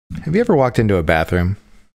Have you ever walked into a bathroom?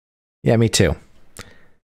 Yeah, me too.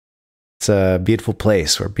 It's a beautiful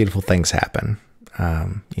place where beautiful things happen.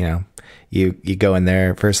 You know, you go in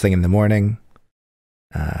there first thing in the morning,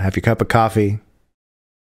 have your cup of coffee,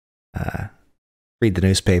 read the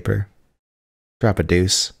newspaper, drop a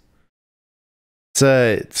deuce.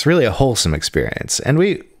 It's really a wholesome experience. And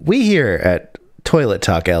we here at Toilet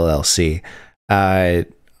Talk LLC are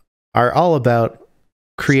all about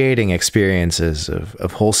creating experiences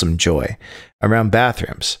of wholesome joy around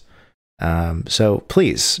bathrooms. So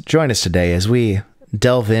please join us today as we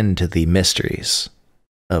delve into the mysteries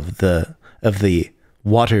of the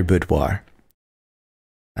water boudoir.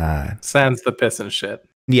 Sans the piss and shit.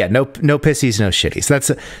 Yeah, no pissies, no shitties.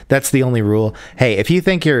 That's the only rule. Hey, if you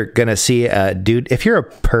think you're gonna see a dude, if you're a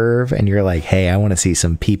perv and you're like, hey, I want to see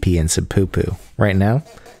some pee-pee and some poo-poo right now,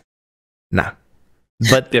 nah.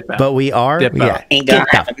 But we are, yeah.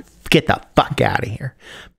 Get the fuck out of here.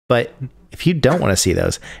 But if you don't want to see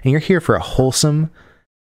those and you're here for a wholesome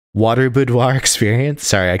water boudoir experience,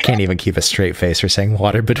 sorry, I can't even keep a straight face for saying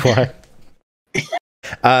water boudoir.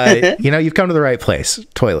 You know, you've come to the right place.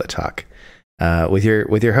 Toilet Talk. With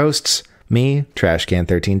your hosts, me,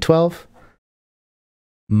 Trashcan1312,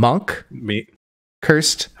 Monk, me,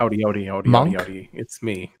 Cursed, howdy, Monk. howdy. It's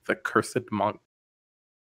me, the Cursed Monk.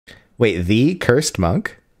 Wait, the Cursed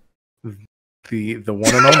Monk? The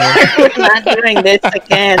one and only. We're not doing this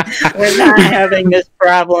again. We're not having this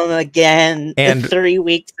problem again. And 3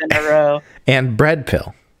 weeks in a row. And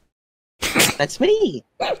BreadPill. That's me.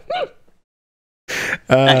 Except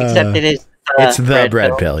it is. It's the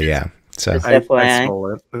BreadPill, yeah. So I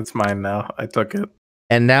stole it. It's mine now. I took it.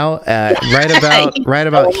 And now, right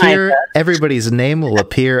about Oh here, God. everybody's name will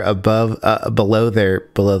appear below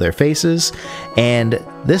their faces, and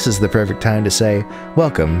this is the perfect time to say,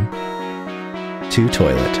 welcome to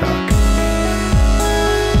Toilet Talk.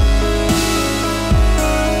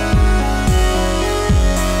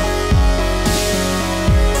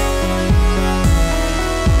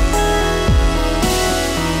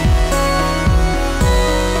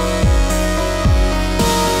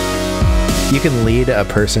 You can lead a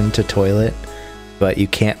person to toilet, but you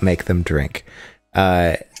can't make them drink.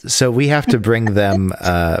 So we have to bring them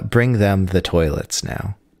the toilets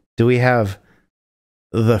now. Do we have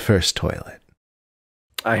the first toilet?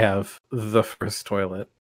 I have the first toilet.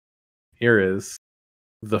 Here is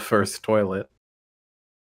the first toilet.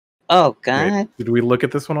 Oh God! Wait, did we look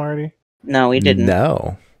at this one already? No, we didn't.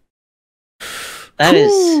 No. That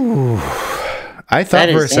is. I thought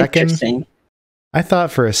for a second. Interesting. I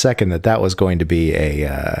thought for a second that was going to be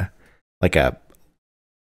I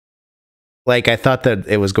thought that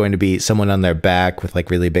it was going to be someone on their back with like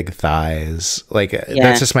really big thighs. Like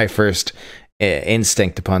that's just my first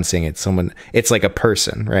instinct upon seeing it. It's like a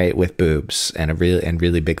person, right, with boobs and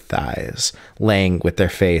really big thighs, laying with their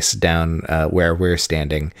face down where we're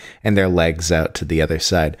standing and their legs out to the other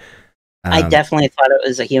side. I definitely thought it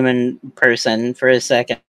was a human person for a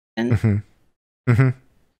second. Mm-hmm. Mm-hmm.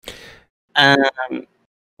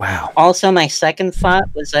 Wow. Also, my second thought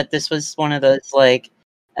was that this was one of those like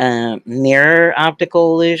mirror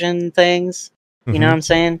optical illusion things. You know what I'm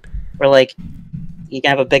saying? Where like you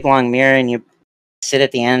have a big long mirror and you sit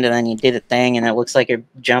at the end and then you do the thing and it looks like you're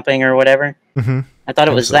jumping or whatever. I thought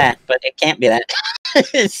it was that, but it can't be that.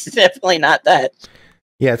 It's definitely not that.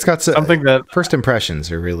 Yeah, it's got something that first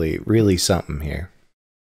impressions are really something here.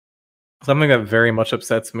 Something that very much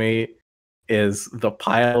upsets me is the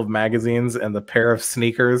pile of magazines and the pair of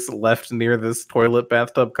sneakers left near this toilet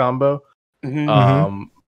bathtub combo. And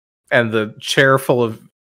the chair full of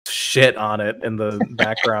shit on it in the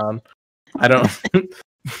background. I don't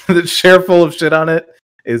the chair full of shit on it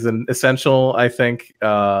is an essential, I think,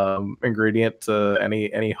 ingredient to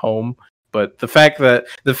any home. But the fact that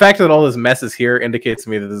all this mess is here indicates to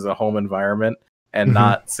me that this is a home environment and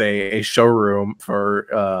not, say, a showroom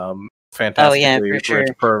for fantastically rich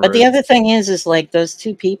perverts. But the other thing is like those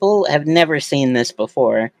two people have never seen this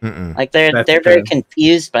before. Like they're very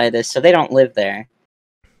confused by this, so they don't live there.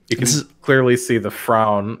 You can clearly see the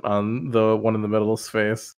frown on the one in the middle's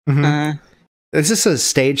face. Is this a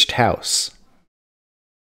staged house?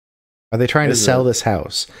 Are they trying to sell this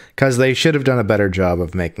house? Because they should have done a better job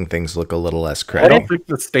of making things look a little less credible. I don't think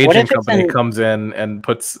the staging company comes in and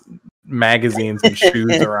puts magazines and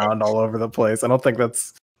shoes around all over the place. I don't think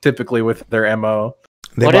that's typically with their MO.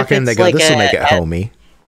 They walk in, they go, this will make it homey.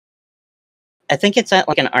 I think it's at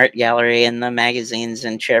like an art gallery and the magazines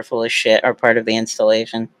and chair full of shit are part of the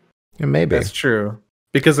installation. Yeah, maybe. That's true.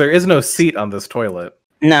 Because there is no seat on this toilet.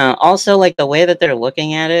 No, also like the way that they're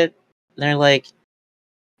looking at it, they're like,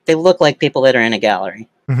 they look like people that are in a gallery.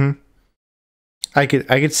 I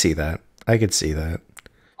could see that. I could see that.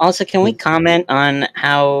 Also, can we comment on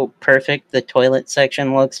how perfect the toilet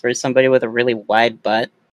section looks for somebody with a really wide butt?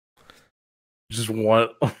 Just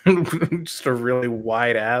just a really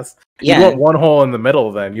wide ass. Yeah. You want one hole in the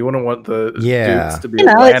middle, then you wouldn't want the dukes to be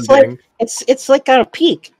landing. It's like got a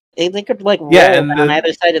peak. They could like roll on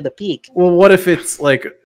either side of the peak. Well, what if it's like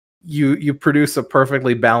you produce a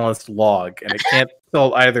perfectly balanced log and it can't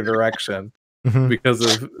tilt either direction because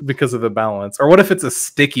of the balance? Or what if it's a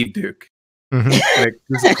sticky duke? It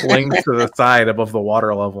just clings to the side above the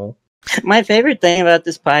water level. My favorite thing about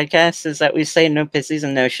this podcast is that we say no pissies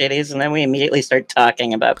and no shitties, and then we immediately start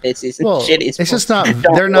talking about pissies and shitties. It's just not,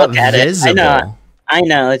 they're not visible. I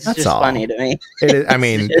know, it's That's just all. funny to me. It is, I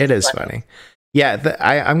mean, it is funny. Yeah,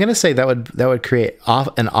 I'm going to say that would create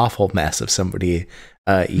an awful mess if somebody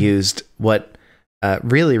used what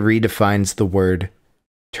really redefines the word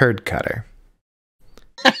turd cutter.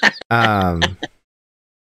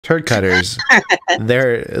 Turd cutters,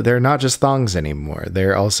 they're not just thongs anymore.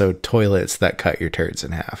 They're also toilets that cut your turds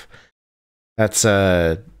in half. That's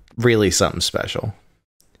really something special.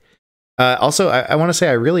 Also, I want to say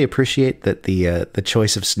I really appreciate that the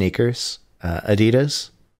choice of sneakers, Adidas.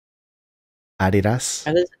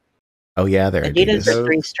 Oh yeah, they're Adidas are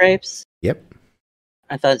 3 stripes. Yep.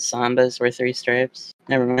 I thought Sambas were 3 stripes.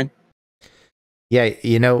 Never mind. Yeah,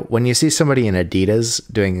 you know, when you see somebody in Adidas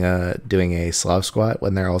doing a Slav squat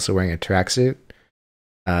when they're also wearing a tracksuit,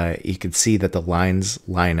 you can see that the lines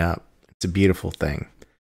line up. It's a beautiful thing.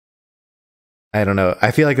 I don't know.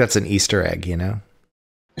 I feel like that's an Easter egg, you know?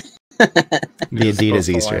 The Adidas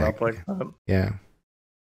Easter egg. Like yeah.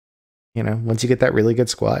 You know, once you get that really good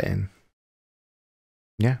squat in.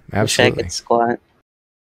 Yeah, absolutely. Wish I could squat.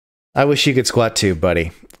 I wish you could squat too,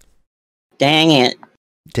 buddy. Dang it.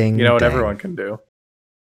 Ding. You know what everyone can do?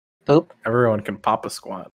 Poop. Everyone can pop a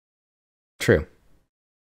squat. True.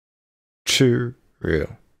 Is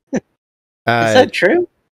that true?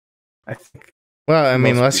 I think. Well, I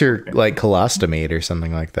mean, unless you're like colostomy or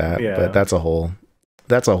something like that, yeah. But that's a whole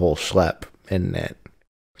schlep, isn't it?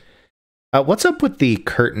 What's up with the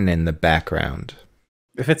curtain in the background?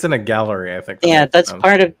 If it's in a gallery, I think. Yeah, that's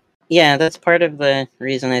part of the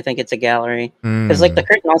reason I think it's a gallery. Because like the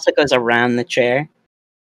curtain also goes around the chair.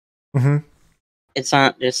 It's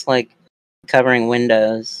not just like covering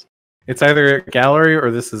windows. It's either a gallery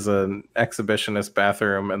or this is an exhibitionist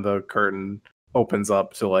bathroom and the curtain opens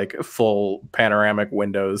up to like full panoramic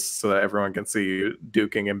windows so that everyone can see you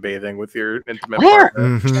duking and bathing with your intimate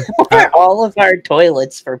partner. Where are all of our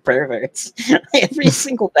toilets for perverts? Every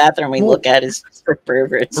single bathroom we look at is for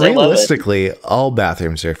perverts. Realistically, all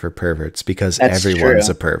bathrooms are for perverts because everyone's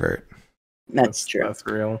a pervert. That's true. That's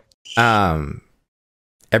real.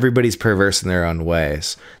 Everybody's perverse in their own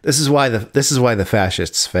ways. This is why the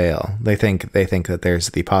fascists fail. They think that there's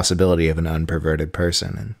the possibility of an unperverted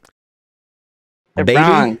person, and they're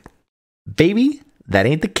wrong. Baby, that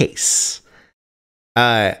ain't the case.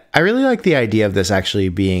 I really like the idea of this actually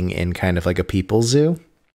being in kind of like a people zoo,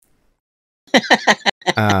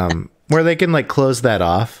 where they can like close that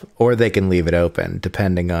off or they can leave it open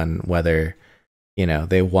depending on whether, you know,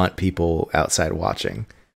 they want people outside watching.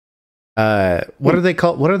 What are they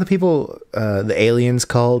called? What are the people, the aliens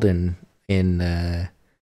called in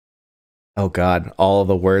oh God, all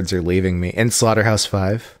the words are leaving me. In Slaughterhouse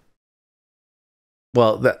 5?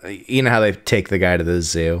 Well, you know how they take the guy to the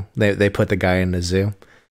zoo? They put the guy in the zoo?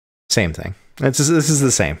 Same thing. This is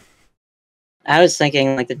the same. I was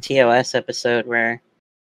thinking like the TOS episode where,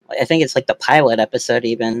 I think it's like the pilot episode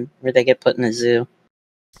even, where they get put in the zoo.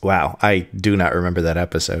 Wow, I do not remember that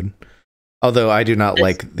episode. Although I do not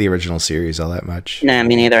like the original series all that much. Nah,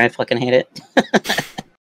 me neither. I fucking hate it.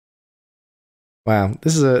 Wow,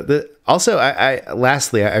 this is also.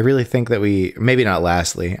 Lastly, I really think that maybe not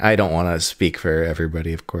lastly. I don't want to speak for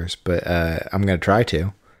everybody, of course, but I'm gonna try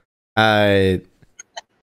to. The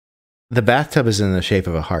bathtub is in the shape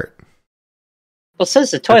of a heart. Well, so is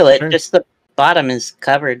the toilet. Just the bottom is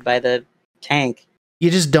covered by the tank. You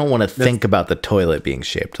just don't want to think about the toilet being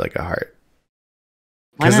shaped like a heart.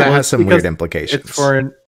 Because that has some weird implications.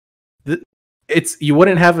 You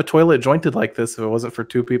wouldn't have a toilet jointed like this if it wasn't for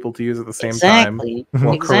two people to use at the same time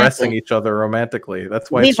while caressing each other romantically.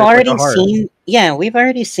 That's why we've already seen. Yeah, we've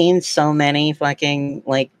already seen so many fucking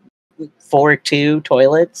like 4-2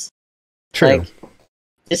 toilets. True. Like,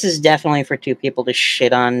 this is definitely for two people to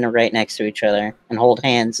shit on right next to each other and hold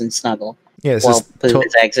hands and snuggle. Yeah, while poo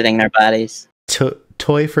is exiting their bodies.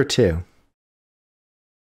 Toy for two.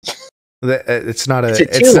 It's not a. It's a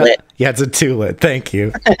toolet. It's a toolet. Thank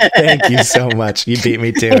you. Thank you so much. You beat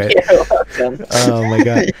me to it. You're welcome. Oh my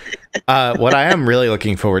God. What I am really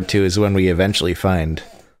looking forward to is when we eventually find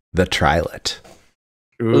the trilet.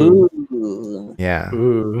 Ooh. Yeah.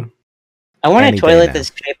 Ooh. I want Any a day toilet now.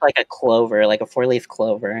 that's shaped like a clover, like a 4-leaf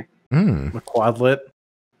clover. Mm. A quadlet.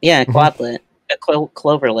 Yeah, a Mhm. quadlet. A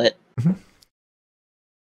cloverlet.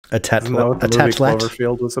 A Isn't that what the movie tetlet.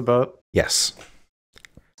 Cloverfield was about? Yes.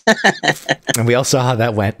 And we all saw how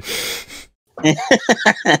that went.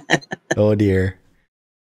 Oh dear.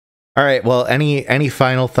 All right. Well, any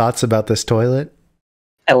final thoughts about this toilet?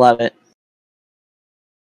 I love it.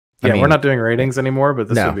 I Yeah, mean, we're not doing ratings anymore, but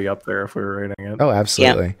this no. would be up there if we were rating it. Oh,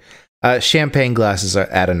 absolutely. Champagne glasses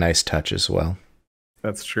add a nice touch as well.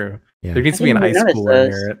 That's true. Yeah. There needs to I be an didn't ice even notice cooler those.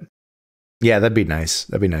 near it. Yeah, that'd be nice.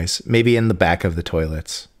 That'd be nice. Maybe in the back of the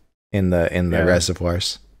toilets, in the Yeah. One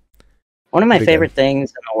reservoirs. of my Pretty good. favorite things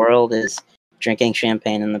in the world is drinking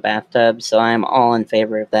champagne in the bathtub, so I'm all in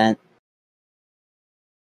favor of that.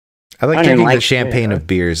 I like I don't even drinking the like- champagne yeah. of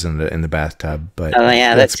beers in the bathtub, but Oh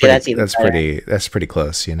yeah, that's even better. that's pretty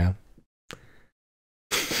close, you know.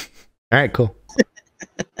 All right, cool.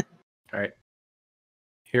 All right.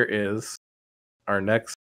 Here is our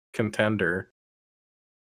next contender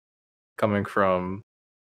coming from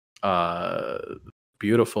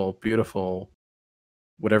beautiful, beautiful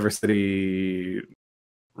whatever city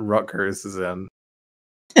Rutgers is in.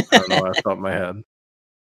 I don't know off the top of my head.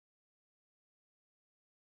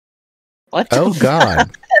 What? Oh God.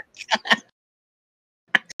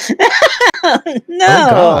 No. Oh,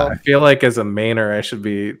 God. I feel like as a Mainer, I should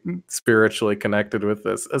be spiritually connected with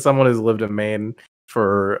this. As someone who's lived in Maine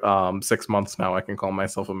for 6 months now, I can call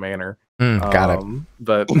myself a Mainer. Got it.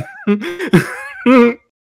 But I A feel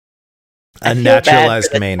bad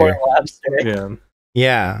naturalized for the Mainer. poor lobster. yeah,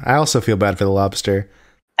 Yeah, I also feel bad for the lobster.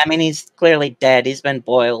 I mean, he's clearly dead. He's been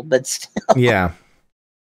boiled, but still. Yeah.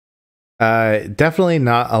 Definitely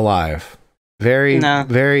not alive. Very, No.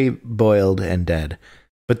 very boiled and dead.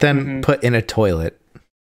 But then Mhm. put in a toilet.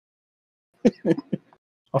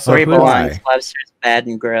 also Where he who am belongs. I? Lobster's bad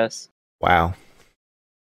and gross. Wow.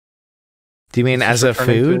 Do you mean It's as just a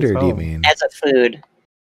returning to food, its or do you home. mean? As a food.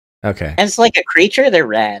 Okay. As like a creature, they're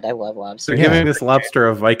rad. I love lobster. they're giving this lobster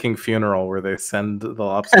a Viking funeral where they send the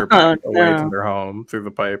lobster Oh, away no. to their home through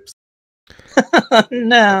the pipes.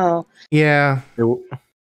 No. Yeah.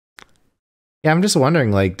 Yeah, I'm just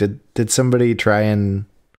wondering, like, did somebody try and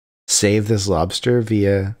save this lobster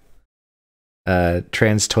via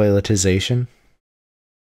trans-toiletization?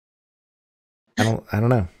 I don't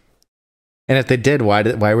know. And if they did, why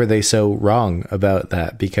were they so wrong about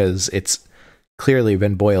that? Because it's clearly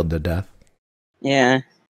been boiled to death. Yeah.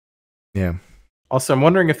 Yeah. Also, I'm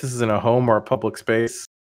wondering if this is in a home or a public space,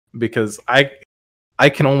 because I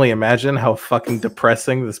can only imagine how fucking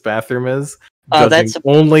depressing this bathroom is. Oh, judging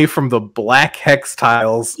only from the black hex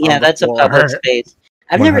tiles. Yeah, on the that's a floor. public space.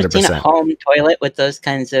 I've never seen a 100%. home toilet with those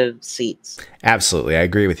kinds of seats. Absolutely. I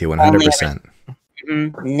agree with you 100%.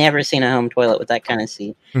 Never seen a home toilet with that kind of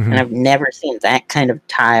seat. Mhm. And I've never seen that kind of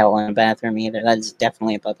tile in a bathroom either. That's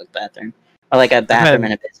definitely a public bathroom. Or like a bathroom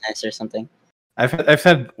in a business or something. I've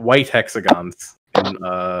had white hexagons in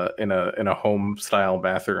a home style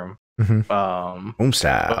bathroom. Mhm. Home but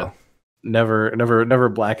style. never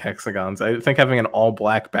black hexagons. I think having an all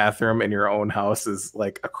black bathroom in your own house is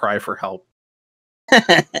like a cry for help.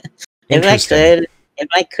 If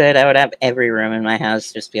I could, I would have every room in my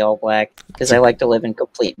house just be all black because I like to live in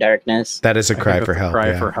complete darkness. That is a I think cry that's for a help. Cry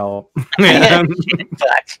yeah. for help. Yeah.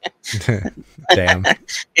 Fuck. Damn.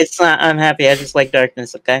 It's not. I'm happy. I just like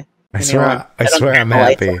darkness. Okay. I Leave me alone. swear don't I'm turn the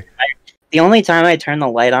lights happy. on. The only time I turn the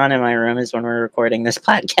light on in my room is when we're recording this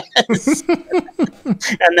podcast,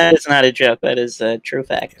 and that is not a joke. That is a true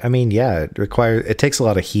fact. I mean, yeah, it takes a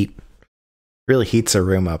lot of heat. Really heats a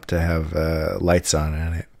room up to have lights on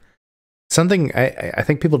in it. Something I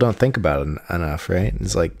think people don't think about enough, right?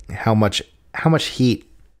 It's like how much heat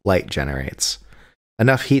light generates.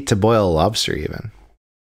 Enough heat to boil a lobster, even.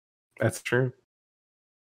 That's true.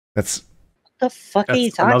 That's What the fuck are you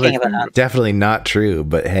talking about? definitely not true,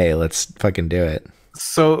 but hey, let's fucking do it.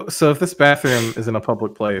 So if this bathroom is in a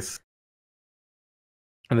public place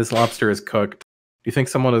and this lobster is cooked, do you think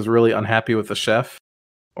someone is really unhappy with the chef?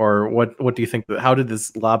 Or what do you think? How did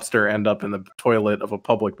this lobster end up in the toilet of a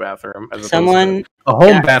public bathroom? As Someone, a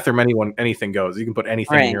home bathroom, anything goes. You can put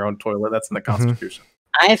anything in Right. your own toilet. That's in the Constitution.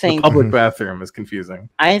 I think, The public Mhm. bathroom is confusing.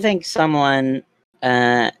 I think someone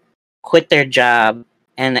quit their job,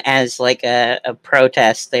 and as like a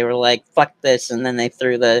protest, they were like, "Fuck this," and then they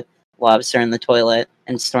threw the lobster in the toilet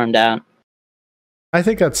and stormed out. I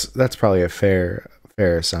think that's probably a fair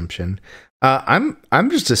assumption. I'm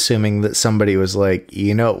just assuming that somebody was like,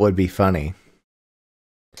 you know, it would be funny.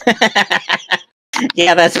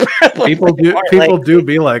 Yeah, that's probably people do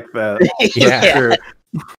be like that. Yeah. Sure.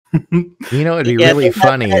 You know, it'd be really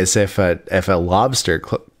funny is if a lobster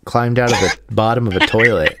climbed out of the bottom of a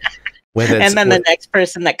toilet with its, and then the next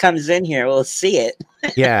person that comes in here will see it.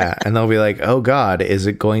 Yeah, and they'll be like, "Oh God, is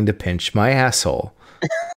it going to pinch my asshole?"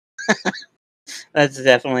 That's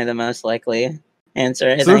definitely the most likely answer.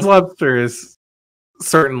 I So this think. lobster is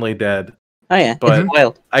certainly dead. Oh yeah, But it's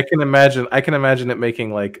wild. I can imagine it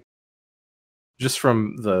making like just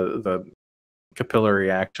from the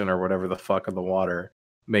capillary action or whatever the fuck of the water,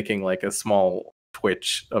 making like a small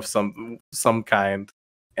twitch of some kind.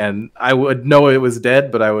 And I would know it was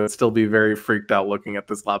dead, but I would still be very freaked out looking at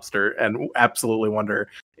this lobster and absolutely wonder,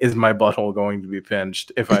 is my butthole going to be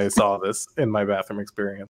pinched if I saw this in my bathroom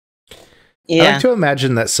experience? Yeah. I like to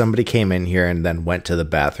imagine that somebody came in here and then went to the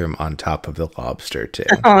bathroom on top of the lobster too.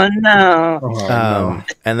 Oh no. No.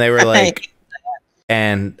 And they were like,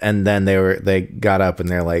 and then they got up and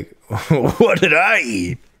they're like, "What did I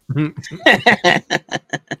eat?"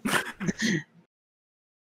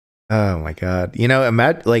 Oh my God! You know,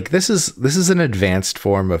 imagine like this is an advanced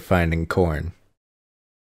form of finding corn.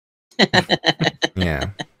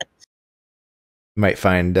 Yeah, you might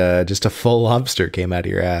find just a full lobster came out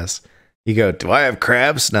of your ass. You go, "Do I have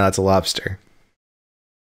crabs?" No, it's a lobster.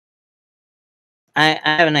 I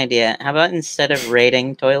have an idea. How about instead of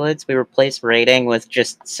rating toilets, we replace rating with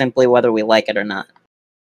just simply whether we like it or not?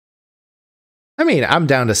 I mean, I'm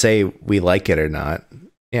down to say we like it or not.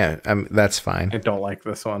 Yeah, that's fine. I don't like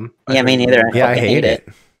this one. Yeah, me neither. Yeah, I hate it.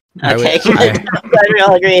 Okay,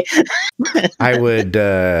 I agree. I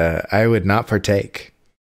would not partake.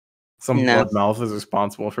 Some blood mouth is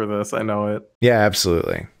responsible for this. I know it. Yeah,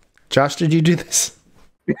 absolutely. Josh, did you do this?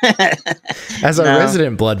 As a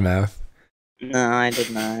resident bloodmouth. No, I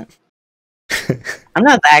did not. I'm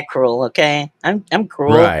not that cruel, okay? I'm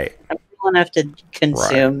cruel. Right. I'm cruel enough to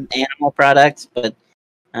consume animal products, but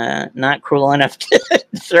not cruel enough to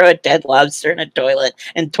throw a dead lobster in a toilet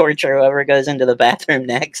and torture whoever goes into the bathroom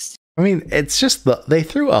next. I mean, it's just they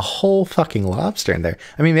threw a whole fucking lobster in there.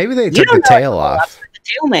 I mean, maybe they took the tail off. The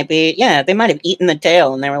tail might be, yeah, they might have eaten the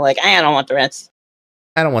tail and they were like, I don't want the rest.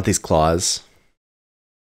 I don't want these claws.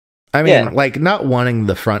 I mean, like, not wanting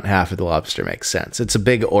the front half of the lobster makes sense. It's a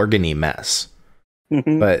big organy mess.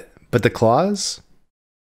 Mm-hmm. But the claws?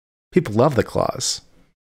 People love the claws.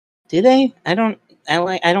 Do they? I don't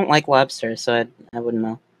like lobster, so I wouldn't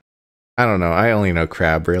know. I don't know. I only know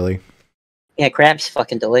crab, really. Yeah, crab's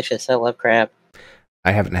fucking delicious. I love crab.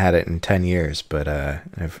 I haven't had it in 10 years, but I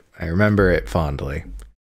remember it fondly.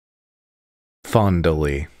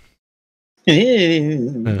 Fondly.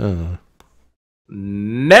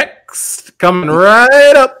 Next, coming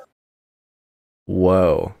right up.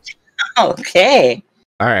 Whoa. Okay.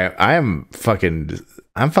 All right. I'm fucking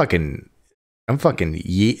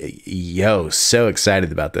so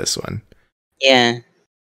excited about this one. Yeah.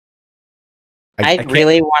 I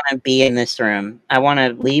really want to be in this room. I want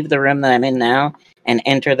to leave the room that I'm in now and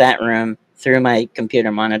enter that room through my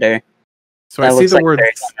computer monitor. So I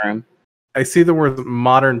see the word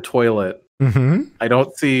modern toilet. Mm-hmm. I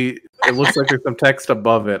don't see. It looks like there's some text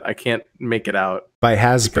above it. I can't make it out. By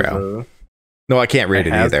Hasbro. No, I can't read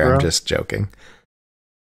it either. I'm just joking.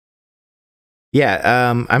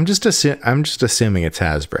 Yeah, I'm just assuming it's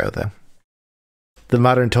Hasbro though. The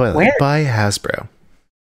modern toilet by Hasbro.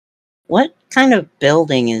 What kind of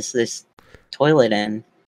building is this toilet in?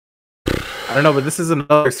 I don't know, but this is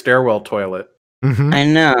another stairwell toilet. Mm-hmm. I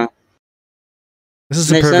know. This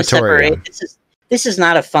is a purgatorium. This is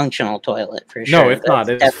not a functional toilet for sure. No, it's not.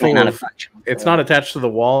 It's definitely not a functional. It's not attached to the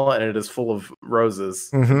wall, and it is full of roses.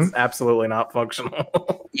 Mm-hmm. It's absolutely not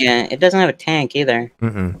functional. Yeah, it doesn't have a tank either.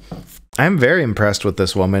 Mm-mm. I'm very impressed with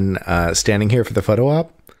this woman standing here for the photo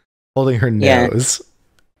op, holding her nose.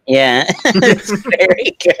 Yeah, it's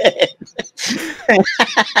very good.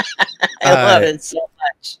 I love it so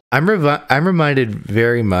much. I'm reminded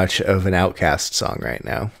very much of an Outkast song right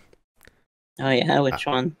now. Oh yeah, which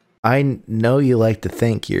one? I know you like to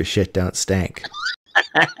think your shit don't stink.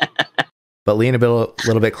 But lean a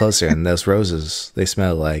little bit closer, and those roses, they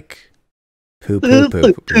smell like poo poo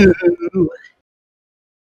poo poo.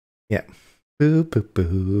 Yeah. Poo poo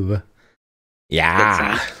poo.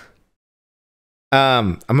 Yeah.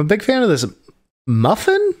 I'm a big fan of this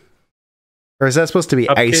muffin? Or is that supposed to be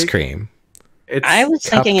ice cream? I was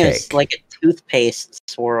thinking it's like a toothpaste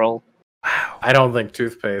swirl. Wow. I don't think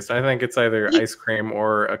toothpaste. I think it's either ice cream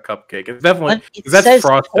or a cupcake. It's definitely it that's says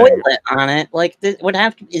frosting. Toilet on it. Like would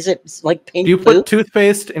have to, is it like pink? Do you put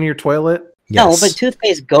toothpaste in your toilet? Yes. No, but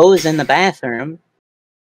toothpaste goes in the bathroom.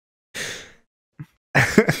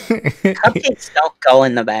 Cupcakes don't go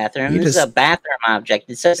in the bathroom. This is a bathroom object.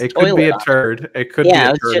 It says it toilet. Could be a turd. It could be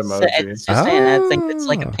a turd emoji. It's just saying, I think it's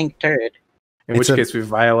like a pink turd. In which case, we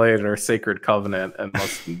violated our sacred covenant and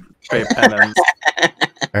must pay penance.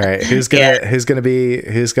 All right, who's got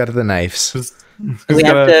the knives? We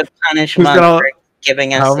have to punish Monk for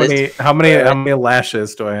giving us how many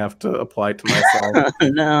lashes do I have to apply to myself?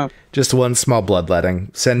 No, just one small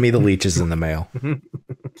bloodletting. Send me the leeches in the mail.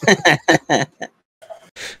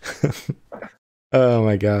 Oh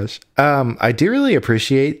my gosh. I do really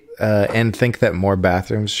appreciate and think that more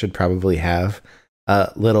bathrooms should probably have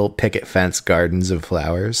little picket fence gardens of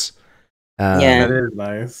flowers. Yeah, that is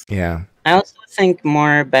nice. Yeah. I also think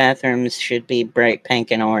more bathrooms should be bright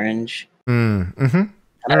pink and orange. Mm-hmm.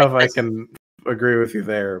 I don't know if I can agree with you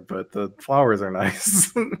there, but the flowers are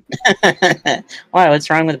nice. Why? What's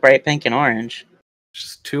wrong with bright pink and orange?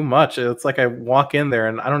 Just too much. It's like I walk in there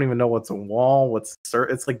and I don't even know what's a wall,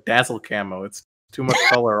 it's like dazzle camo. It's too much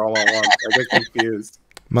color all at once. I get confused.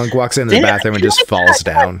 Monk walks into the bathroom and just falls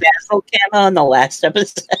down. Dazzle camo in the last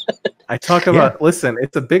episode. I talk about, listen,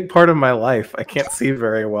 it's a big part of my life. I can't see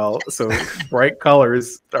very well, so bright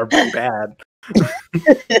colors are bad.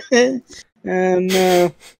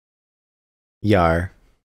 No. Yar.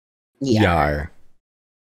 Yar.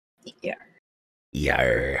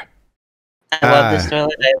 I love this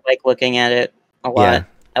toilet. I like looking at it a lot. Yeah.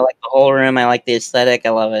 I like the whole room. I like the aesthetic. I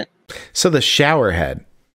love it. So the shower head.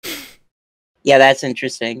 Yeah, that's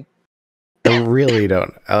interesting. I really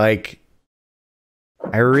don't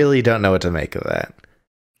know what to make of that.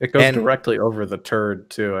 It goes directly over the turd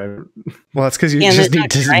too. Well, it's because you just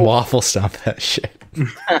need to waffle stomp that shit.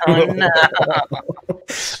 Oh no!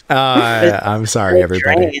 I'm sorry,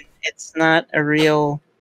 everybody. It's not a real.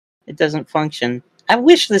 It doesn't function. I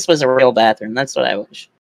wish this was a real bathroom. That's what I wish.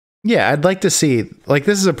 Yeah, I'd like to see. Like,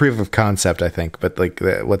 this is a proof of concept, I think. But like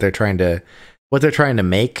what they're trying to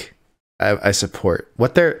make, I support.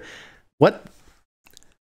 The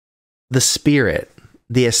spirit,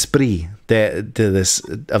 the esprit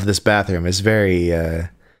of this bathroom is very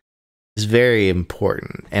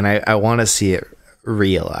important, and I want to see it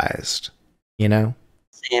realized. You know.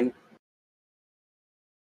 Same.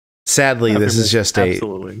 Sadly, this is just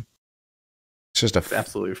absolutely. It's just a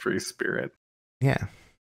absolutely free spirit. Yeah.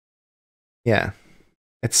 Yeah.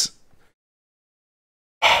 It's.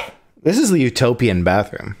 This is the utopian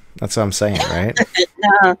bathroom. That's what I'm saying, right?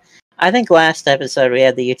 No, I think last episode we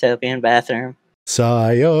had the utopian bathroom.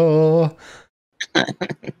 Sayo.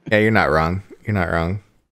 Yeah, you're not wrong. You're not wrong.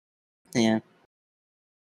 Yeah.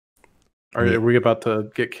 Are we about to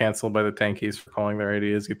get canceled by the tankies for calling their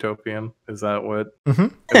ideas utopian? Is that what? Mm-hmm.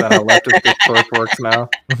 Is that how leftist discourse works now?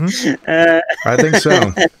 Mm-hmm. I think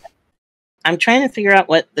so. I'm trying to figure out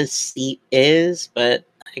what the seat is, but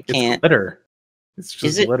I can't. It's glitter. It's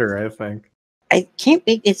just glitter, I think. I can't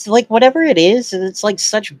be. It's like whatever it is. It's like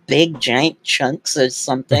such big, giant chunks of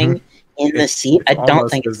something in the seat. I don't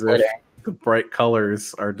think it's glitter. The bright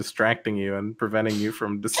colors are distracting you and preventing you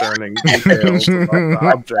from discerning details about the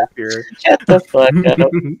object here. Shut the fuck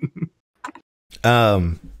up.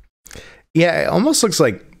 Yeah, it almost looks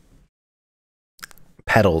like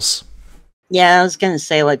petals. Yeah, I was gonna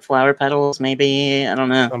say like flower petals, maybe. I don't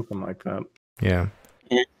know. Something like that. Yeah.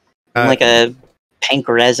 Like a pink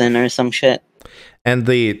resin or some shit. And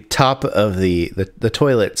the top of the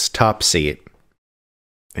toilet's top seat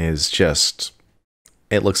is just.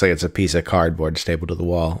 It looks like it's a piece of cardboard stapled to the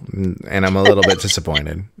wall, and I'm a little bit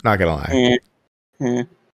disappointed. Not gonna lie.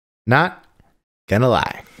 Not gonna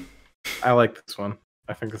lie. I like this one.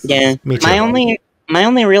 I think this. Yeah, me too. My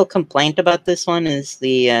only real complaint about this one is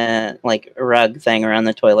the like rug thing around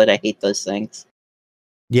the toilet. I hate those things.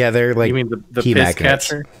 Yeah, they're like. You mean the P piss magnets.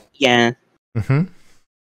 catcher? Yeah. Mm-hmm.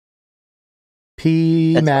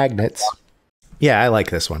 P magnets. Yeah, I like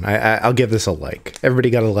this one. I'll give this a like. Everybody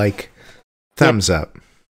got a like. Thumbs up.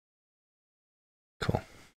 Cool.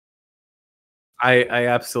 I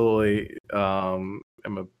absolutely am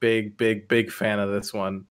a big fan of this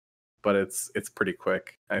one, but it's pretty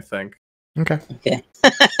quick, I think. Okay. Yeah.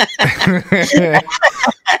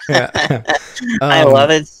 I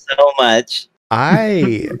love it so much.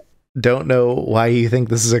 I don't know why you think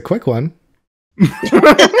this is a quick one.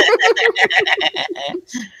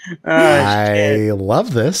 I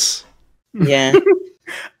love this. Yeah.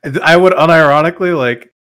 I would unironically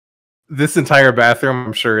like this entire bathroom,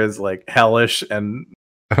 I'm sure, is like hellish and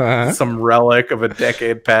some relic of a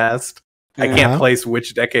decade past. I can't place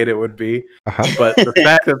which decade it would be, but the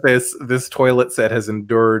fact that this toilet set has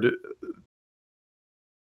endured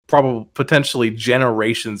probably potentially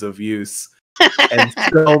generations of use and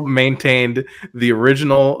still maintained the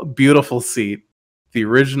original beautiful seat the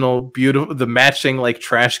original beautiful, the matching like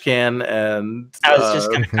trash can and I was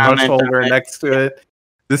just gonna punch comment holder on it. next to it.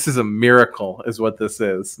 This is a miracle, is what this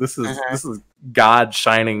is. This is God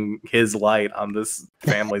shining His light on this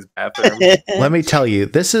family's bathroom. Let me tell you,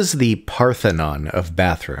 this is the Parthenon of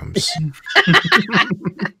bathrooms.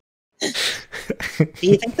 Do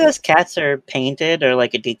you think those cats are painted or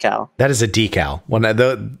like a decal? That is a decal. When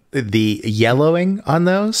the yellowing on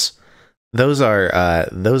those are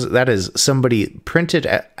that is somebody printed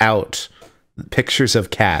out pictures of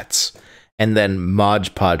cats and then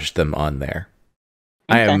Mod Podged them on there.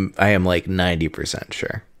 Okay. I am like 90%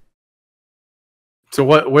 sure. So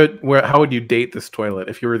how would you date this toilet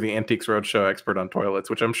if you were the Antiques Roadshow expert on toilets,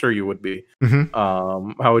 which I'm sure you would be? Mm-hmm.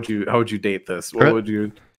 How would you date this? What would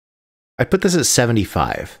you? I'd put this at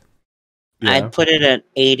 75. Yeah. I'd put it at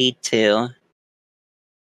 82.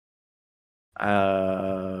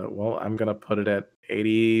 Well, I'm gonna put it at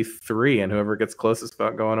 83, and whoever gets closest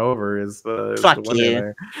about going over is the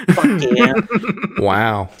winner there. Fuck you.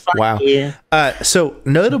 Wow. Wow. You. So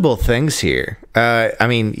notable things here. I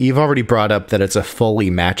mean, you've already brought up that it's a fully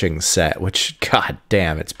matching set, which god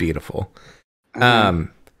damn, it's beautiful.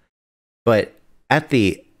 But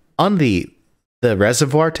on the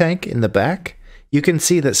reservoir tank in the back, you can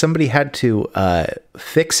see that somebody had to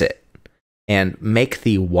fix it and make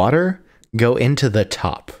the water go into the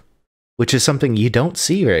top, which is something you don't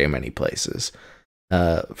see very many places.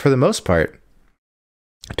 For the most part,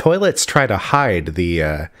 toilets try to hide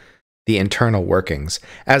the internal workings,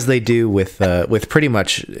 as they do with pretty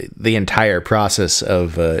much the entire process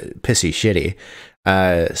of pissy shitty.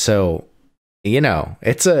 So, you know,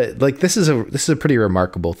 it's this is a pretty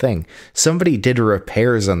remarkable thing. Somebody did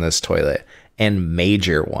repairs on this toilet, and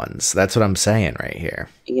major ones. That's what I'm saying right here.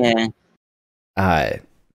 Yeah.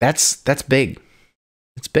 That's big.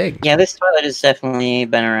 It's big. Yeah, this toilet has definitely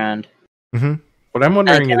been around. Mm-hmm. What I'm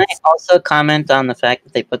wondering Can is, I also comment on the fact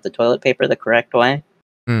that they put the toilet paper the correct way?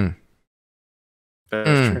 Mm.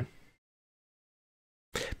 that's true.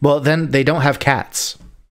 Well, then they don't have cats.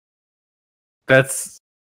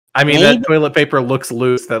 I mean, Maybe. that toilet paper looks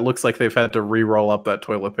loose. That looks like they've had to re-roll up that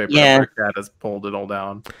toilet paper. Yeah. After a cat has pulled it all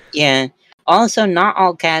down. Yeah. Also, not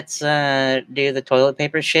all cats do the toilet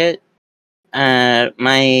paper shit.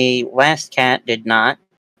 My last cat did not.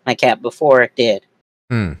 My cat before it did.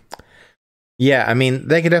 Yeah, I mean,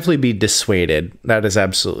 they could definitely be dissuaded. That is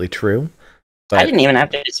absolutely true. But I didn't even have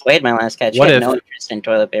to dissuade my last cat. She had no interest in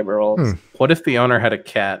toilet paper rolls. What if the owner had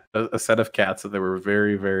a set of cats that they were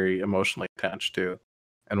very, very emotionally attached to?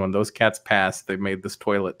 And when those cats passed, they made this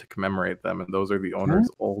toilet to commemorate them. And those are the owner's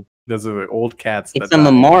those are the old cats. It's a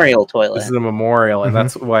memorial toilet. This is a memorial, and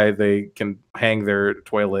that's why they can hang their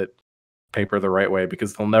toilet paper the right way,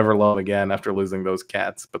 because they'll never love again after losing those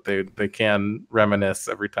cats. But they can reminisce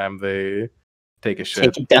every time they take a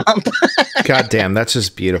shit. Take a dump. God damn, that's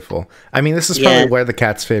just beautiful. I mean, this is probably where the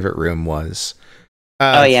cat's favorite room was.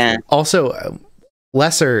 Oh yeah. Also,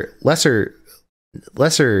 lesser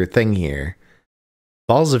thing here.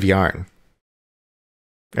 Balls of yarn.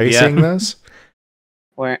 Are you seeing those?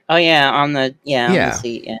 Where? Oh yeah, on the on the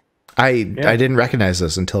seat. Yeah. I didn't recognize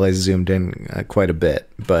those until I zoomed in quite a bit,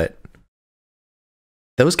 but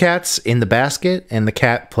those cats in the basket and the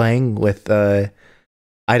cat playing with I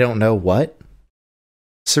don't know what,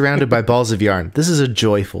 surrounded by balls of yarn. This is a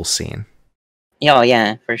joyful scene. Oh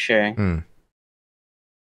yeah, for sure.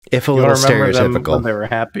 If a little stereotypical. Them when they were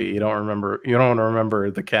happy. You don't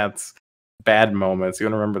remember the cat's bad moments. You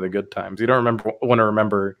want to remember the good times. You don't want to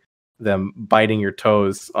remember them biting your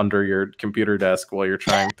toes under your computer desk while you're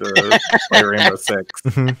trying to play Rainbow Six.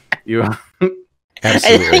 You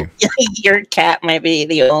absolutely. Your cat might be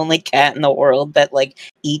the only cat in the world that like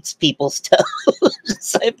eats people's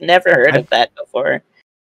toes. I've never heard of that before.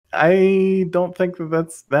 I don't think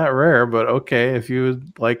that's that rare, but okay, if you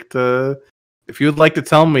would like to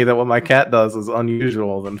tell me that what my cat does is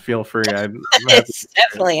unusual, then feel free. It's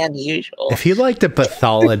definitely unusual. If you'd like to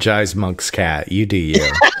pathologize Monk's cat, you do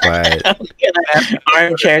you. But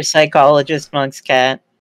armchair psychologist Monk's cat.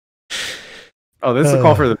 Oh, this is a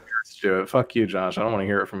call for the parents to do it. Fuck you, Josh. I don't want to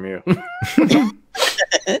hear it from you.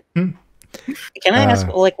 Can I ask,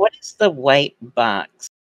 like, what is the white box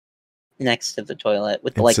next to the toilet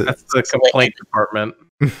with like? That's the complaint department.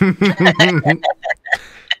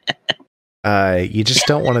 You just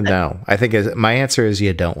don't want to know. I think my answer is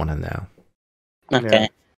you don't want to know. Okay.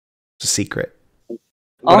 It's a secret.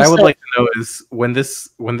 What I would like to know is when this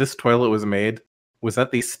toilet was made, was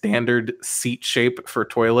that the standard seat shape for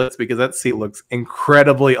toilets? Because that seat looks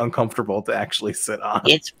incredibly uncomfortable to actually sit on.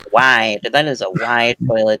 It's wide. That is a wide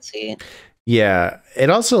toilet seat. Yeah.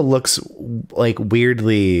 It also looks like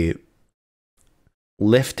weirdly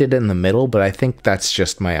lifted in the middle, but I think that's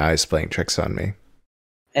just my eyes playing tricks on me.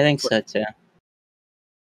 I think so too.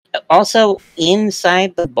 Also,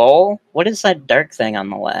 inside the bowl, what is that dark thing on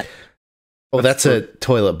the left? Oh, that's a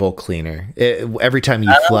toilet bowl cleaner. Every time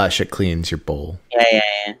you flush, it cleans your bowl.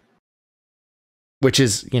 Yeah. Which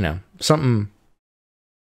is, something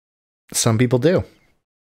some people do.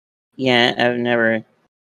 Yeah, I've never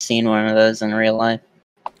seen one of those in real life.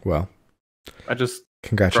 Well, I just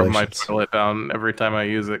congratulations. rub my toilet down every time I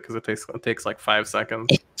use it because it takes like 5 seconds.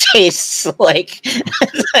 It tastes like. Tastes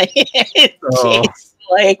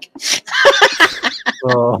like.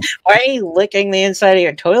 Why are you licking the inside of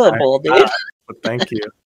your toilet bowl, dude? But thank you.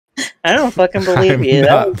 I don't fucking believe you.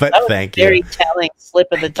 Not, that was a very telling slip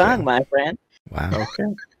of the tongue, my friend. Wow.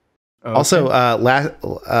 Okay. Also,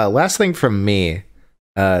 last thing from me,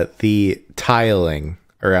 the tiling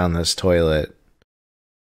around this toilet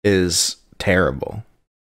is terrible.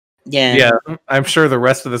 Yeah, I'm sure the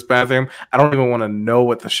rest of this bathroom, I don't even want to know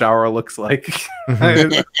what the shower looks like.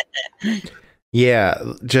 Yeah,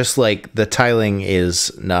 just like the tiling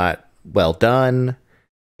is not well done.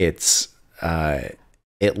 It's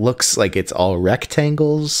it looks like it's all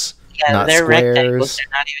rectangles, not they're squares. rectangles. They're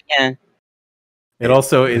not even. It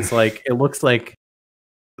also is like, it looks like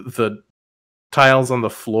the tiles on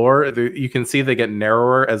the floor, you can see they get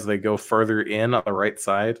narrower as they go further in on the right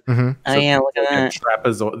side. Mm-hmm. Oh yeah, look at that.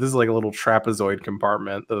 Trapezoid. This is like a little trapezoid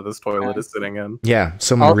compartment that this toilet is sitting in. Yeah,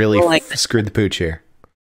 someone Also, really like, screwed the pooch here.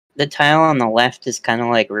 The tile on the left is kind of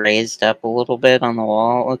like raised up a little bit on the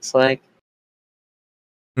wall, it looks like.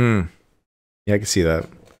 Yeah, I can see that.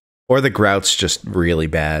 Or the grout's just really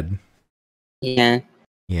bad. Yeah.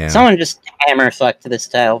 Yeah. Someone just hammer fucked this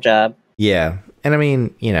tile job. Yeah. And I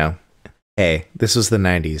mean, hey, this was the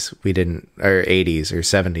 90s. We didn't, or 80s or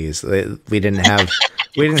 70s. We didn't have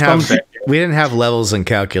we didn't have levels and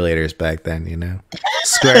calculators back then,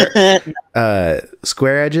 Square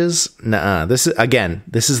edges? Nuh-uh. This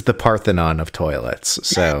is the Parthenon of toilets.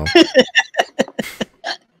 So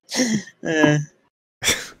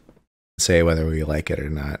say whether we like it or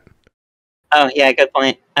not. Oh yeah, good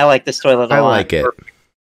point. I like this toilet a lot. I like it.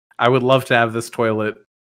 I would love to have this toilet.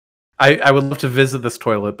 I would love to visit this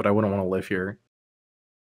toilet, but I wouldn't want to live here.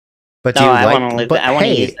 But no, I want to live. I want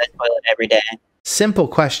to use that toilet every day. Simple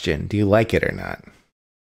question: do you like it or not?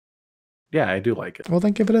 Yeah, I do like it. Well,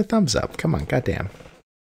 then give it a thumbs up. Come on, goddamn.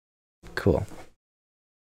 Cool.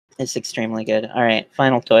 It's extremely good. All right,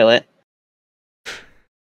 final toilet,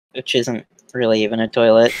 which isn't really even a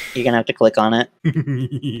toilet. You're gonna have to click on it. I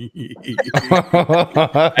didn't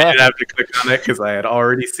have to click on it because I had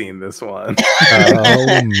already seen this one.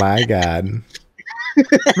 Oh my god.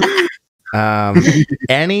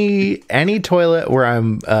 Any toilet where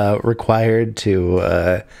I'm required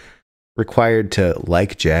to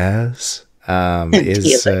like jazz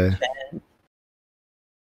is it's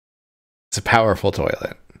a powerful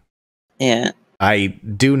toilet. Yeah. I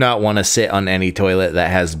do not want to sit on any toilet that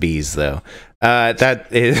has bees, though. That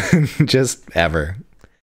is just ever.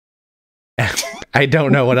 I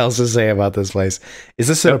don't know what else to say about this place. Is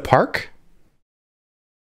this in a park?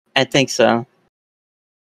 I think so.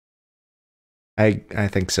 I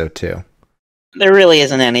think so too. There really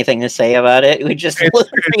isn't anything to say about it. We just read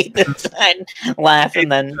the sign, laugh,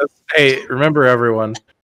 and then. Hey, remember everyone.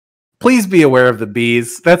 Please be aware of the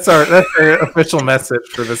bees. That's our official message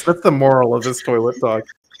for this. That's the moral of this toilet talk.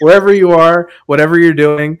 Wherever you are, whatever you're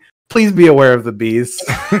doing, please be aware of the bees.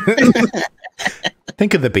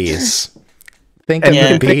 Think of the bees. Think of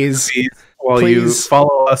the bees. While please. You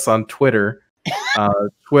follow us on Twitter.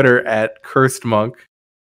 Twitter at CursedMonk.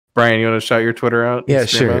 Brian, you want to shout your Twitter out? Yeah,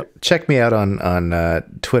 sure. Out? Check me out on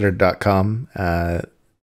twitter.com,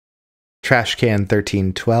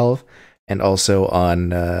 trashcan1312. And also on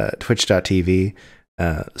twitch.tv,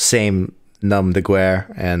 same num de guerre,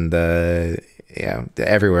 and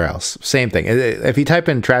everywhere else. Same thing. If you type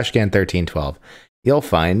in trashcan1312, you'll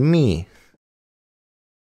find me.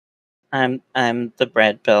 I'm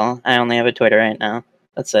TheBreadPill. I only have a Twitter right now.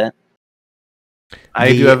 That's it.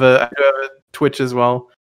 I do have a Twitch as well.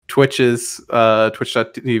 Twitch is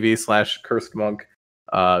twitch.tv/CursedMonk.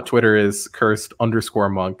 Twitter is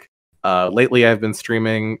cursed_monk. Lately I've been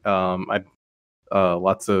streaming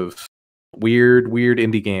lots of weird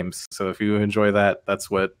indie games. So if you enjoy that, that's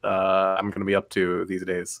what I'm going to be up to these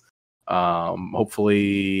days.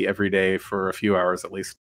 Hopefully every day for a few hours at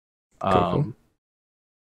least. Cool.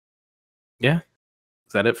 Yeah.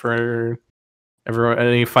 Is that it for everyone?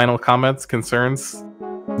 Any final comments, concerns?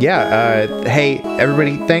 Yeah. Hey,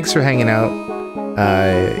 everybody, thanks for hanging out.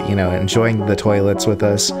 Enjoying the toilets with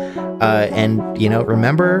us. And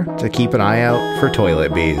remember to keep an eye out for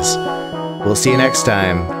toilet bees. We'll see you next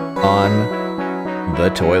time on The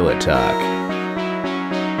Toilet Talk.